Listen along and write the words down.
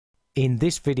In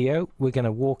this video, we're going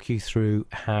to walk you through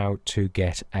how to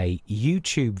get a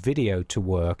YouTube video to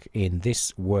work in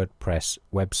this WordPress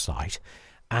website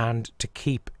and to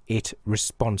keep it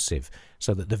responsive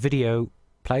so that the video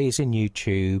plays in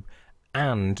YouTube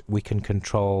and we can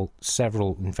control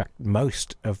several, in fact,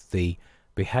 most of the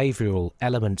behavioral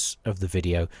elements of the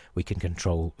video. We can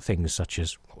control things such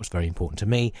as, what was very important to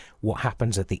me, what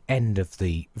happens at the end of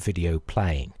the video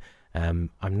playing. I'm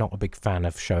not a big fan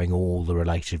of showing all the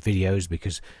related videos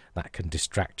because that can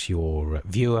distract your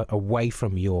viewer away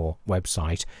from your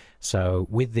website. So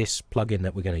with this plugin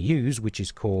that we're going to use, which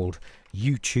is called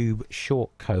YouTube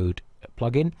Shortcode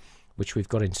plugin, which we've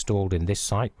got installed in this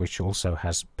site, which also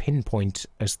has Pinpoint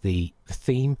as the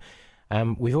theme.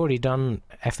 We've already done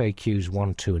FAQs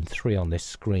 1, 2 and 3 on this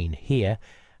screen here.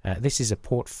 This is a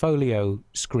portfolio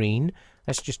screen.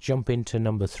 Let's just jump into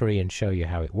number 3 and show you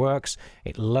how it works.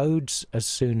 It loads as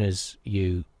soon as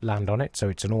you land on it, so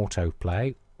it's an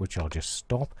autoplay, which I'll just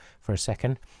stop for a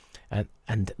second.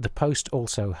 And the post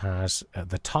also has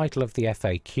the title of the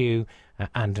FAQ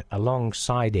and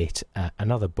alongside it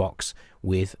another box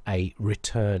with a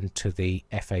return to the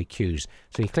FAQs.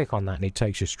 So you click on that and it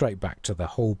takes you straight back to the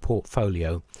whole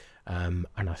portfolio, and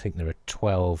I think there are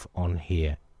 12 on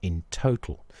here in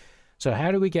total. So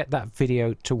how do we get that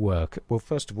video to work? Well,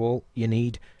 first of all, you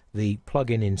need the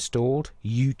plugin installed,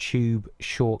 YouTube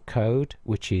Shortcode,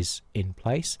 which is in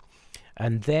place.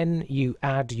 And then you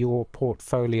add your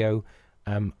portfolio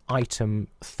item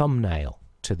thumbnail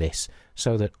to this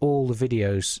so that all the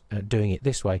videos doing it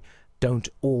this way don't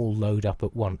all load up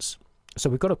at once.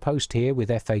 So we've got a post here with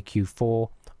FAQ4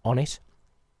 on it.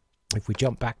 If we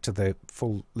jump back to the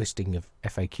full listing of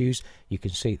FAQs, you can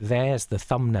see there's the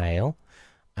thumbnail.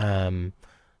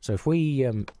 So if we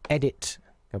edit,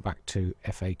 go back to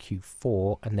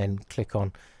FAQ4 and then click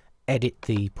on edit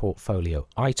the portfolio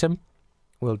item,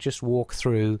 we'll just walk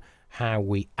through how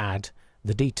we add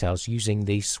the details using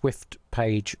the Swift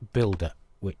page builder,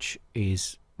 which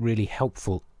is really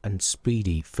helpful and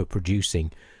speedy for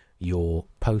producing your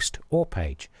post or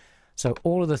page. So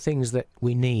all of the things that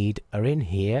we need are in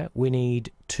here. We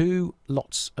need 2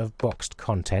 lots of boxed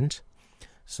content.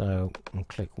 So I'll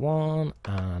click 1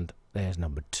 and there's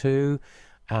number 2.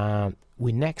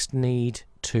 We next need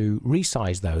to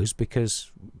resize those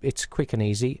because it's quick and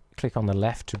easy. Click on the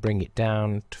left to bring it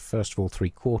down to first of all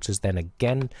 3/4, then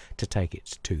again to take it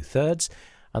to 2/3.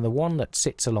 And the one that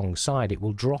sits alongside it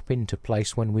will drop into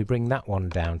place when we bring that one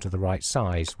down to the right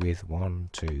size with 1,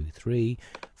 2, 3,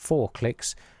 4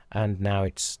 clicks. And now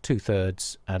it's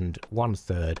 2/3 and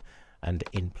 1/3 and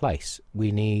in place.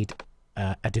 We need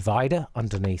a divider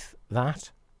underneath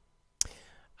that,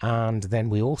 and then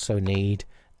we also need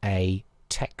a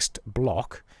text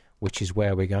block, which is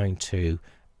where we're going to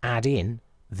add in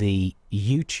the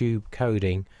YouTube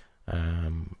coding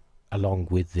along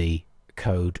with the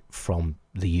code from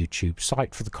the YouTube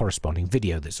site for the corresponding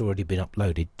video that's already been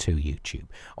uploaded to YouTube.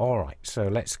 Alright, so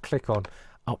let's click on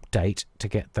update to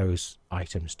get those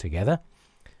items together.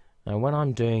 Now when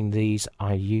I'm doing these,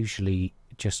 I usually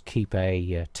just keep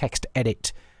a text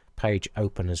edit page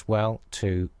open as well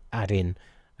to add in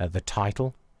the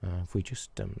title. If we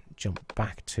just jump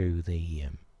back to the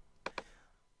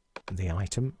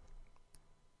item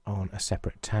on a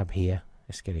separate tab here,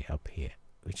 let's get it up here,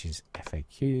 which is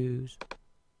FAQs.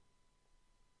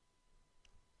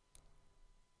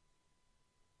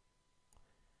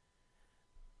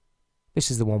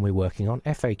 This is the one we're working on,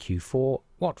 FAQ4.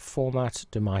 What format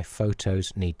do my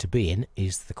photos need to be in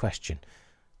is the question.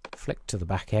 Flick to the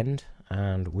back end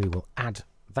and we will add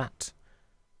that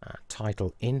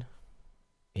title in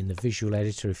the visual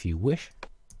editor if you wish.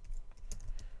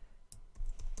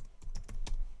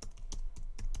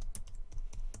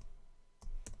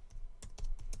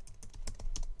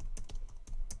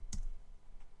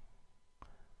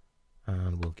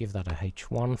 And we'll give that a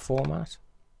H1 format.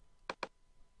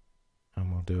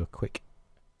 And we'll do a quick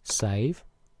save.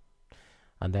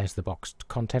 And there's the boxed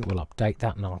content. We'll update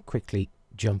that and I'll quickly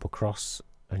jump across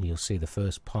and you'll see the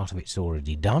first part of it's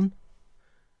already done.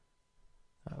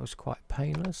 That was quite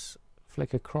painless.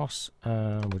 Flick across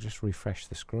and we'll just refresh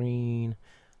the screen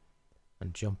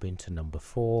and jump into number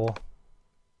 4.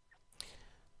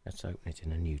 Let's open it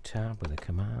in a new tab with a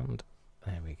command.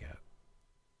 There we go.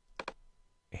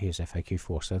 Here's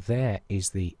FAQ4. So there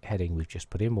is the heading we've just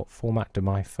put in. What format do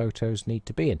my photos need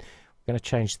to be in? We're going to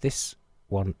change this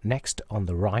one next on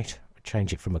the right.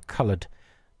 Change it from a coloured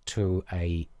to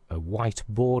a white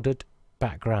bordered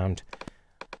background.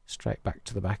 Straight back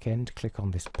to the back end. Click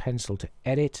on this pencil to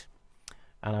edit.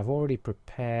 And I've already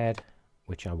prepared,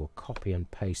 which I will copy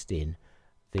and paste in,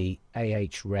 the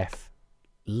ahref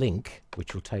link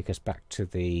which will take us back to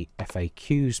the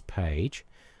FAQs page.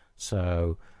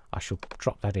 So I shall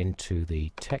drop that into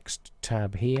the text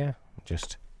tab here.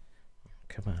 Just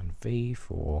Command V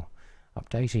for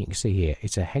updating. You can see here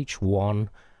it's a H1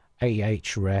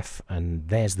 ahref, and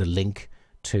there's the link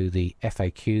to the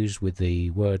FAQs with the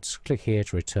words click here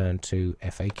to return to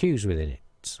FAQs within it.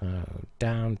 So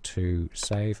down to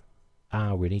save.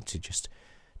 We need to just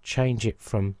change it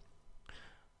from,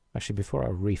 actually before I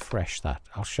refresh that,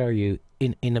 I'll show you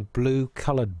in a blue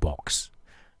colored box.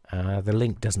 The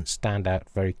link doesn't stand out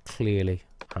very clearly.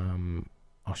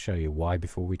 I'll show you why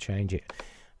before we change it.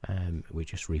 We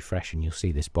just refresh and you'll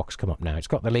see this box come up now. It's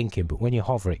got the link in, but when you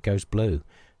hover it goes blue,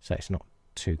 so it's not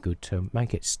too good. To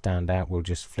make it stand out, we'll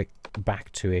just flick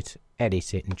back to it,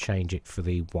 edit it and change it for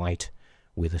the white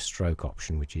with a stroke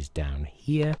option, which is down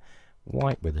here.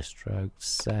 White with a stroke,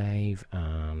 save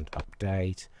and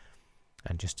update,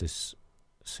 and just as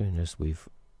soon as we've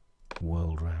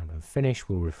whirled around and finished,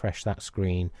 we'll refresh that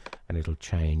screen and it'll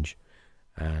change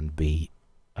and be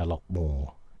a lot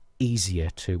more easier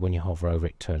to, when you hover over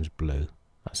it turns blue.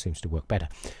 That seems to work better.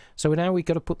 So now we've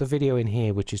got to put the video in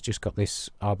here, which has just got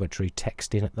this arbitrary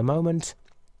text in at the moment.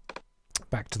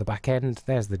 Back to the back end,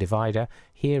 there's the divider.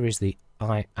 Here is the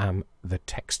I am the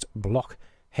text block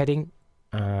heading.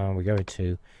 We're going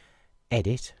to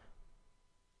edit,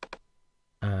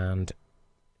 and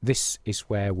this is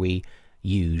where we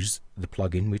use the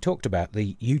plugin we talked about.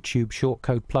 The YouTube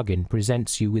Shortcode plugin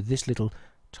presents you with this little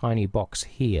tiny box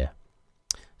here.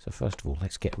 So first of all,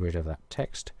 let's get rid of that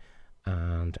text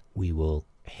and we will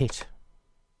hit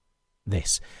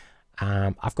this.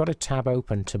 I've got a tab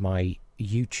open to my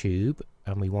YouTube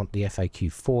and we want the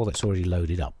FAQ4 that's already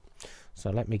loaded up. So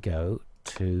let me go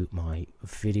to my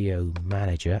video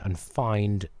manager and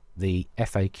find the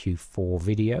FAQ4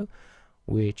 video,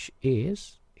 which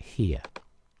is here.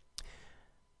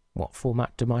 What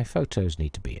format do my photos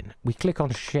need to be in? We click on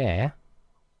share,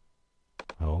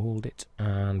 hold it,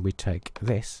 and we take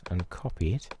this and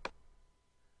copy it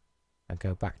and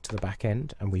go back to the back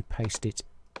end and we paste it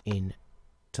in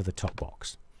to the top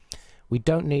box. We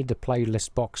don't need the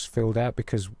playlist box filled out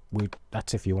because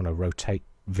that's if you want to rotate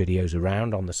videos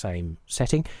around on the same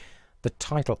setting. The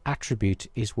title attribute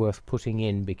is worth putting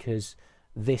in because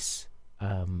this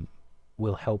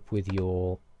will help with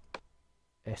your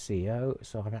SEO.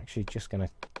 So I'm actually just going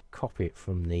to copy it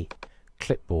from the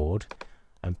clipboard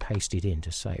and paste it in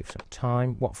to save some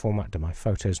time. What format do my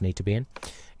photos need to be in?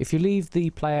 If you leave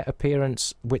the player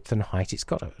appearance, width and height, it's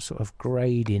got a sort of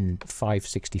grade in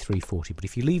 56340, but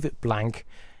if you leave it blank,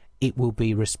 it will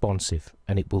be responsive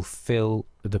and it will fill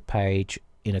the page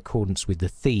in accordance with the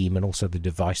theme and also the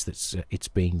device that's it's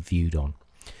being viewed on.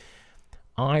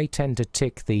 I tend to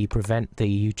tick the prevent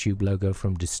the YouTube logo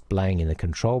from displaying in the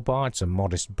control bar. It's a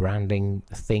modest branding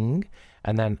thing.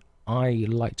 And then I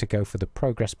like to go for the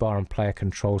progress bar and player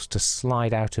controls to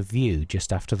slide out of view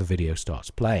just after the video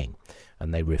starts playing,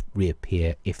 and they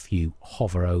reappear if you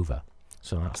hover over.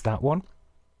 So that's that one.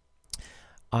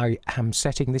 I am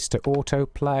setting this to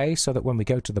autoplay so that when we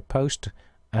go to the post,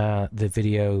 the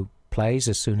video plays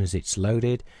as soon as it's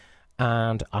loaded,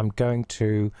 and I'm going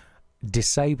to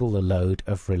disable the load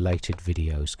of related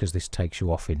videos because this takes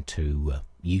you off into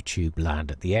YouTube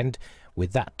land at the end.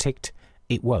 With that ticked,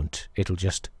 it won't. It'll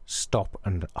just stop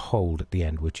and hold at the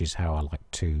end, which is how I like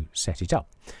to set it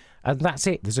up. And that's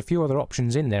it. There's a few other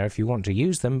options in there if you want to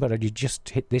use them, but you just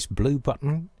hit this blue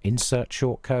button, insert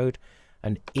shortcode,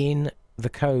 and in the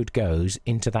code goes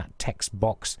into that text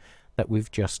box that we've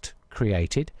just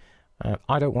created.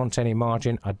 I don't want any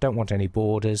margin, I don't want any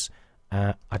borders.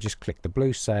 I just click the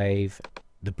blue save,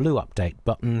 the blue update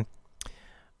button,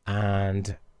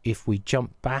 and if we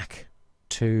jump back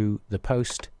to the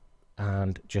post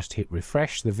and just hit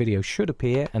refresh, the video should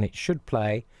appear and it should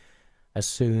play as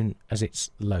soon as it's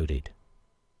loaded.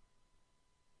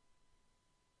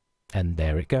 And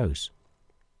there it goes.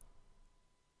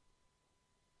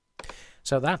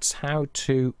 So that's how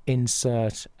to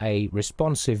insert a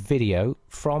responsive video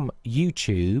from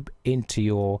YouTube into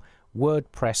your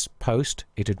WordPress post.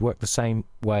 It'd work the same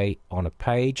way on a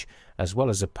page as well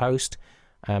as a post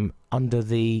under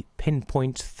the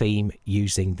Pinpoint theme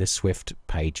using the Swift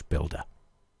page builder.